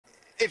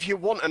if you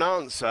want an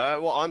answer,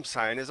 what I'm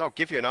saying is I'll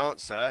give you an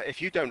answer.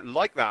 If you don't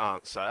like that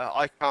answer,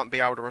 I can't be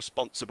held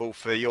responsible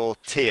for your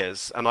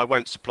tears, and I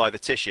won't supply the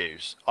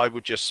tissues. I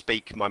would just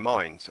speak my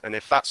mind. And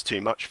if that's too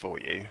much for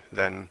you,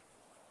 then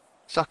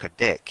suck a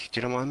dick.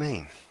 Do you know what I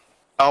mean?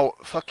 Oh,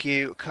 fuck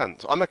you,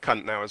 cunt. I'm a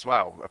cunt now as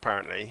well,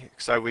 apparently.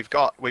 So we've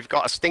got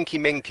a stinky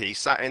minky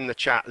sat in the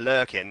chat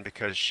lurking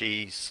because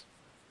she's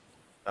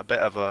a bit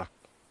of a,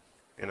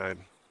 you know,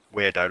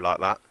 weirdo like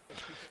that.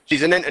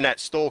 She's an internet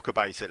stalker,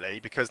 basically,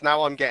 because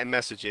now I'm getting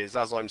messages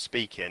as I'm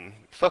speaking.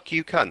 Fuck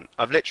you, cunt.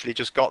 I've literally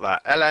just got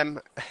that.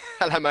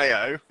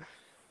 LMAO.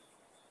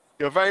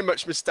 You're very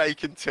much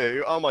mistaken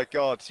too. Oh my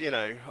God, you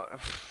know.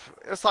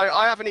 It's like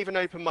I haven't even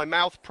opened my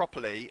mouth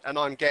properly and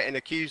I'm getting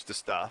accused of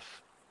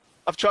stuff.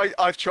 I've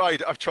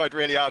tried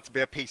really hard to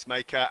be a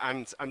peacemaker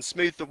and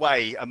smooth the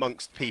way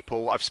amongst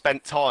people. I've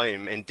spent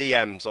time in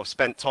DMs. I've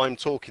spent time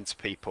talking to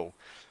people.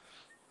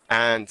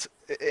 And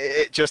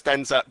it just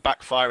ends up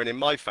backfiring in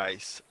my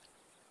face.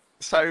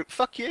 So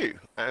fuck you,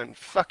 and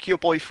fuck your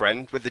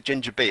boyfriend with the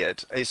ginger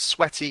beard, his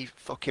sweaty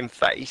fucking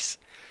face.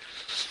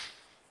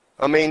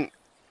 I mean,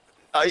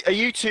 are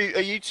you two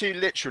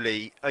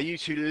literally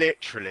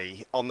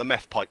on the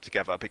meth pipe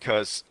together?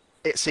 Because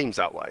it seems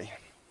that way.